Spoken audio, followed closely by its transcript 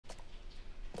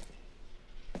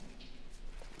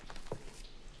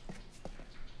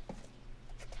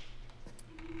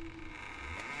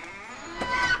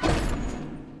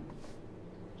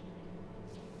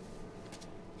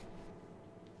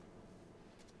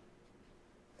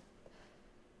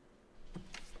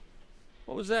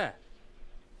What was that?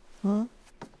 Huh?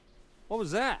 What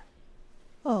was that?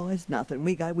 Oh, it's nothing.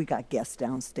 We got guests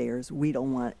downstairs. We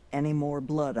don't want any more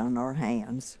blood on our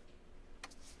hands.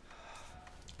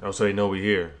 Oh, so they know we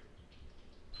here.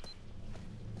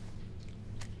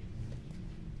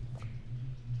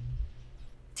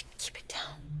 Keep it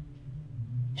down.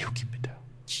 You keep it down.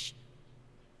 Shh.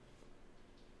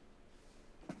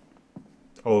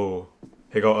 Oh,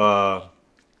 here go,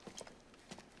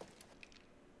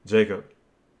 Jacob.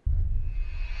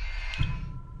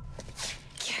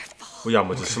 Careful. We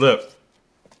almost just slipped.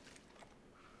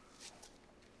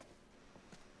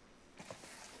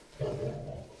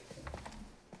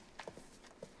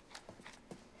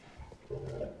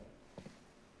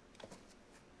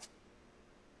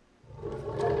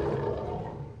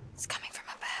 It's coming from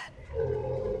a bed.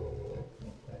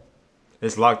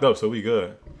 It's locked up, so we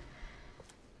good.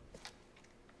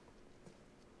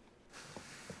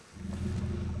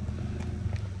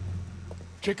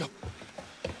 Jacob.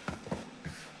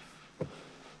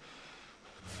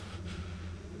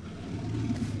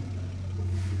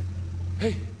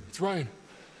 Hey, it's Ryan.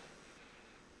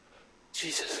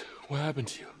 Jesus, what happened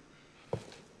to you?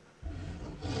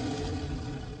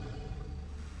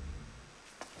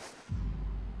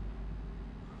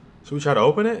 Should we try to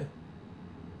open it?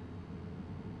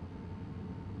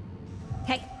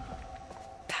 Hey.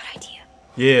 Bad idea.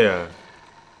 Yeah.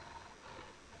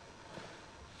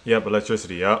 Yep,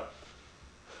 electricity, yep.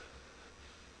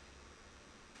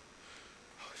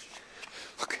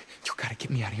 Look, you gotta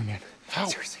get me out of here, man. How?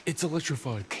 Seriously. It's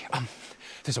electrified. Okay,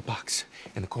 there's a box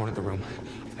in the corner of the room.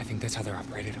 I think that's how they're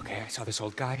operated, okay? I saw this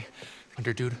old guy,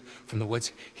 hunter dude from the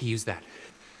woods. He used that.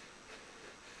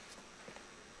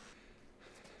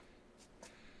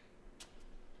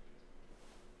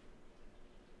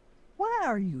 Why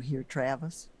are you here,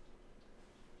 Travis?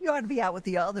 You ought to be out with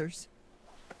the others.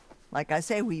 Like I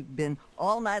say, we've been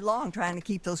all night long trying to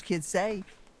keep those kids safe.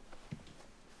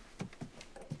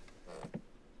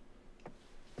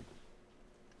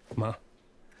 Ma.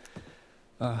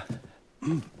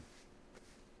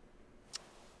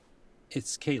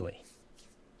 It's Kaylee.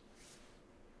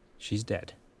 She's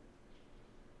dead.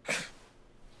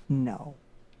 No.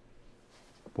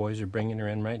 Boys are bringing her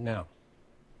in right now.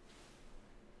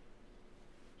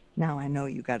 Now I know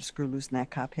you got to screw loose in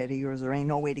that cop head of yours. There ain't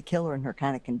no way to kill her in her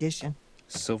kind of condition.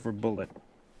 Silver bullet.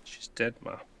 She's dead,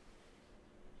 Ma.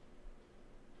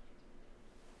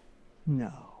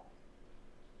 No.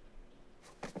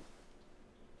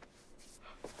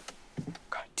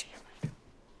 God damn it.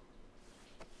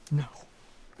 No.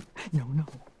 No, no.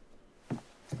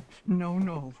 No,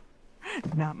 no.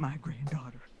 Not my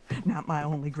granddaughter. Not my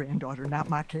only granddaughter. Not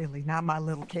my Kaylee. Not my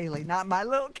little Kaylee. Not my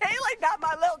little Kaylee. Not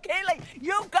my little Kaylee.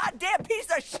 You goddamn piece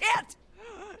of shit!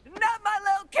 Not my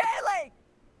little Kaylee!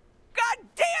 God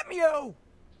damn you!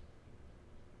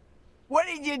 What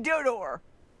did you do to her?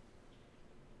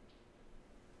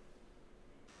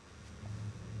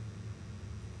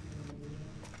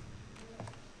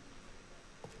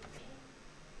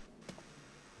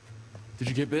 Did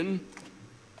you get bitten?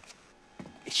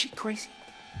 Is she crazy?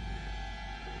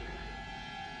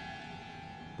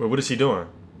 Wait, what is he doing?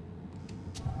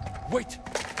 Wait!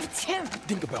 It's him.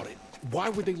 Think about it. Why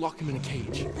would they lock him in a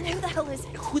cage? Then who the hell is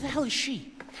it? Who the hell is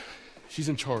she? She's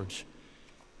in charge.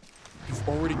 You've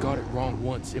already got it wrong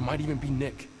once. It might even be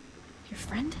Nick. Your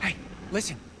friend? Hey,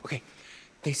 listen. Okay,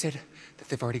 they said that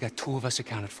they've already got 2 of us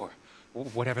accounted for.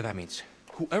 Whatever that means.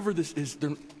 Whoever this is,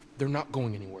 they're not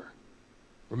going anywhere.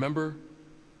 Remember?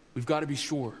 We've got to be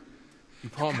sure. You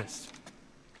promised.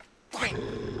 Right.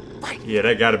 Yeah,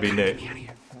 that gotta be Nick. Get me out of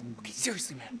here. Okay,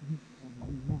 seriously, man.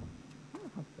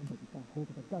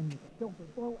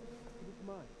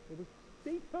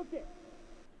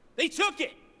 They took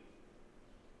it!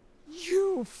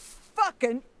 You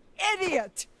fucking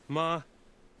idiot! Ma.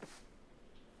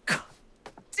 God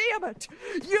damn it!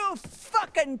 You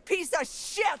fucking piece of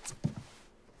shit!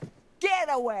 Get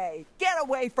away! Get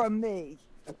away from me!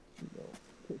 They're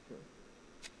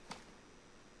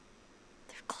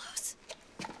close.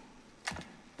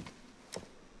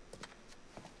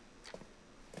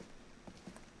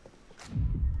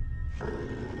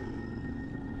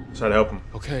 Try to help him.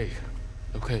 Okay.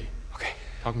 Okay,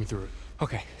 Talk me through it.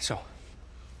 okay, so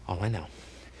all I know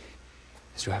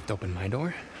is you have to open my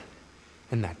door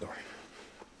and that door.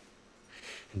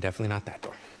 And definitely not that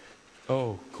door.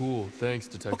 Oh, cool. Thanks,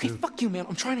 detective. Okay, fuck you, man.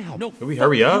 I'm trying to help. No, Can we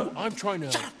hurry up? I'm trying to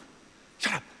help.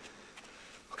 Shut up.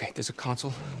 Okay, there's a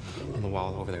console on the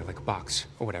wall over there, like a box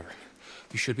or whatever.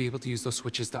 You should be able to use those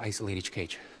switches to isolate each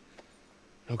cage.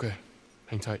 Okay.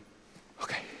 Hang tight.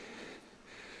 Okay.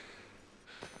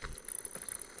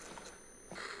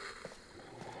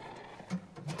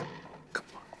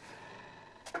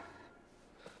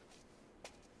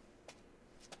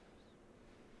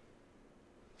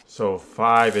 So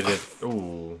 5 it is.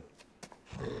 Ooh.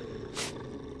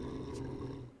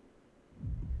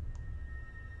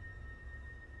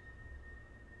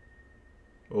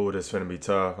 Oh, this is gonna be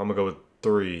tough. I'm gonna go with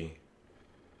 3.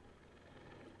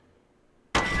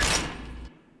 I'm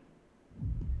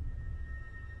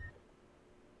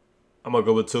gonna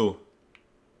go with 2.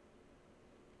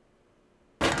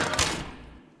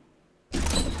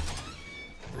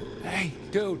 Hey,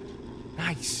 dude.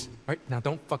 Nice. All right, now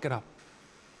don't fuck it up.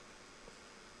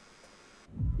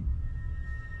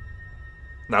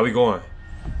 Now we going.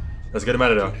 Let's get him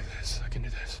out of I can there. do this. I can do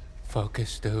this.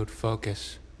 Focus, dude.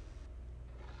 Focus.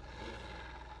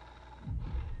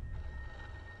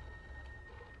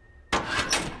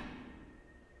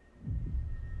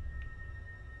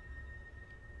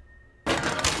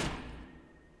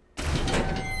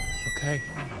 Okay.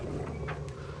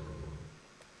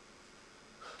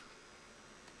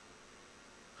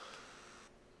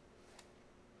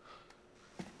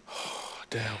 Oh,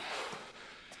 damn.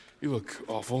 You look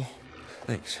awful.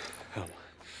 Thanks.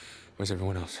 Where's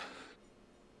everyone else?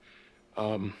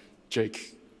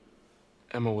 Jake.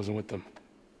 Emma wasn't with them.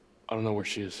 I don't know where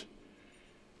she is.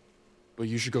 But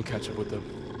you should go catch up with them.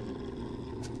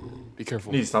 Be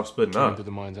careful. Need to stop splitting Going up. through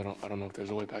the mines. I don't know if there's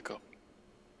a way back up.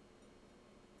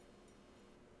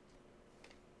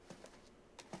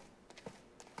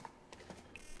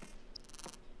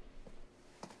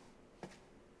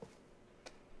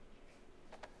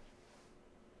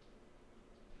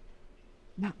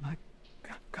 Not my,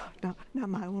 God, not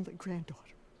my only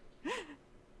granddaughter.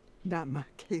 Not my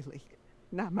Kaylee.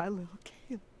 Not my little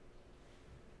Kaylee.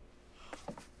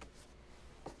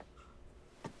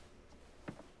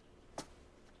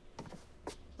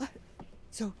 What?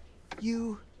 So,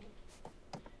 you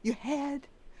had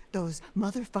those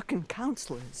motherfucking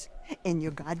counselors in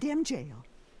your goddamn jail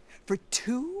for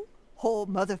 2 whole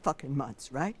motherfucking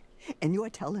months, right? And you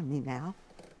are telling me now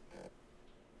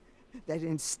that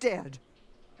instead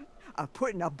of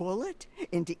putting a bullet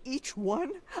into each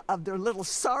one of their little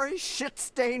sorry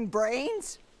shit-stained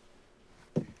brains,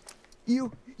 you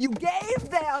gave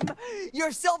them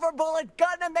your silver bullet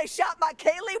gun and they shot my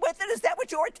Kaylee with it? Is that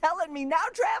what you're telling me now,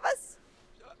 Travis?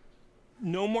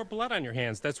 No more blood on your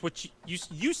hands. That's what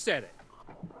you said it.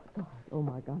 Oh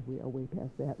my God, we are way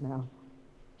past that now.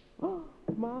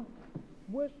 Ma,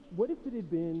 what if it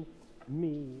had been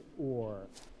me or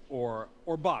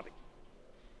Bobby?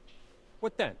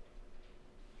 What then?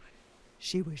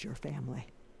 She was your family.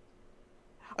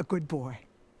 A good boy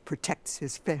protects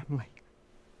his family.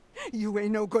 You ain't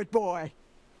no good boy.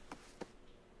 I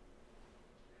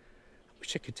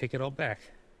wish I could take it all back.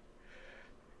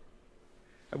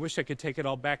 I wish I could take it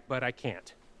all back, but I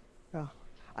can't. Well,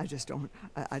 I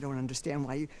don't understand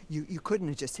why you couldn't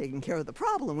have just taken care of the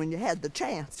problem when you had the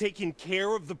chance. Taking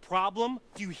care of the problem?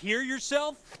 Do you hear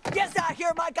yourself? Yes, I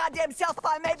hear my goddamn self.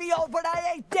 I may be old, but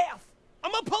I ain't deaf.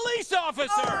 I'm a police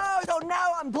officer! Oh, so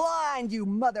now I'm blind, you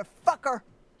motherfucker.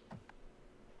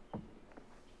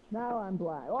 Now I'm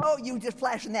blind. Oh, you just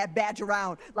flashing that badge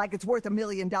around like it's worth $1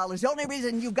 million. The only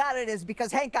reason you got it is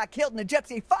because Hank got killed in a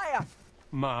gypsy fire.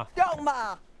 Ma. Don't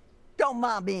ma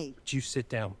me. Would you sit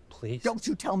down, please? Don't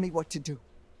you tell me what to do.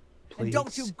 Please. And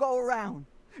don't you go around.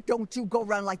 Don't you go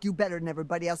around like you better than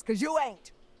everybody else, because you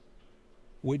ain't.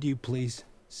 Would you please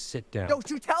sit down? Don't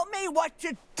you tell me what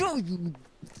to do, you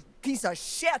piece of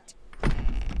shit.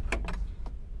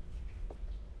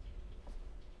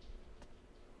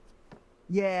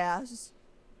 Yes.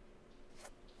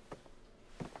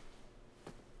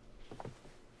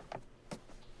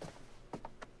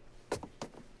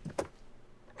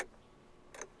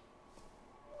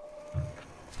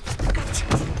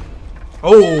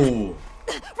 Oh!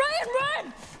 Ryan,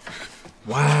 run!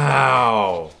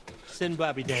 Wow! Send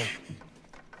Bobby down.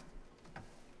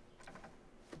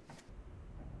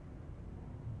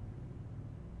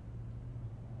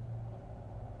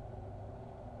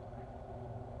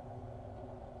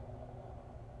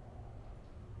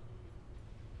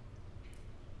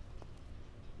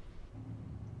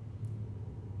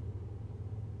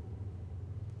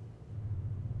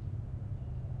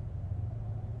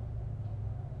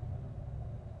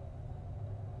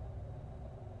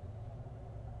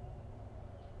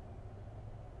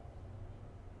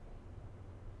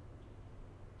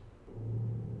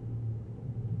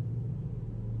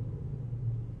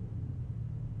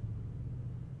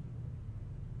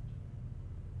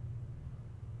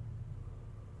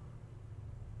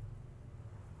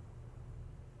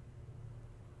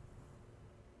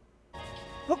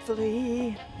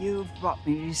 Hopefully, you've brought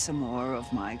me some more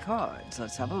of my cards.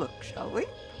 Let's have a look, shall we?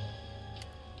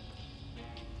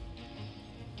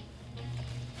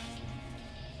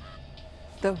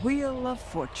 The Wheel of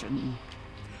Fortune.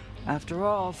 After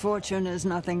all, fortune is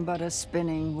nothing but a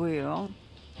spinning wheel.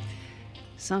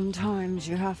 Sometimes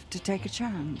you have to take a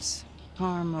chance.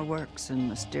 Karma works in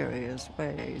mysterious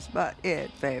ways, but it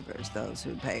favors those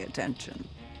who pay attention.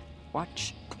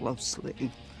 Watch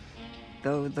closely.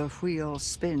 Though the wheel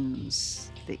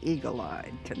spins, the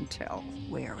eagle-eyed can tell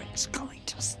where it's going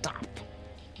to stop.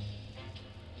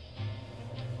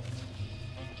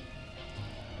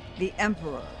 The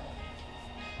Emperor.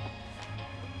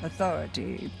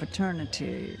 Authority,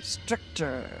 paternity,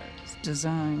 strictures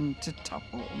designed to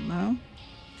topple, no?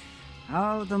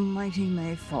 How the mighty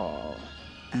may fall,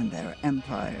 and their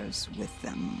empires with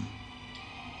them.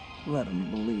 Let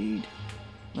them bleed.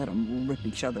 Let them rip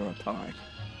each other apart.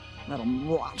 Let them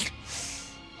rot.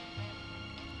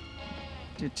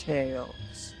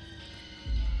 Details.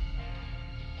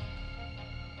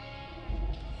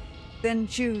 Then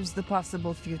choose the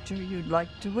possible future you'd like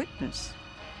to witness.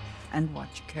 And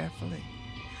watch carefully.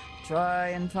 Try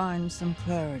and find some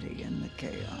clarity in the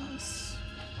chaos.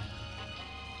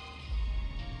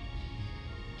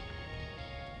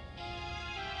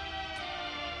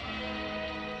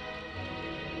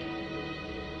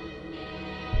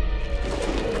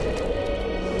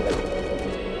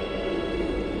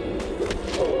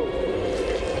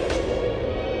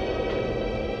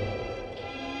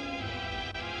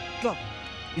 Go.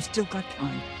 You still got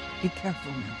time. Be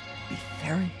careful now. Be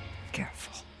very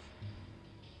careful.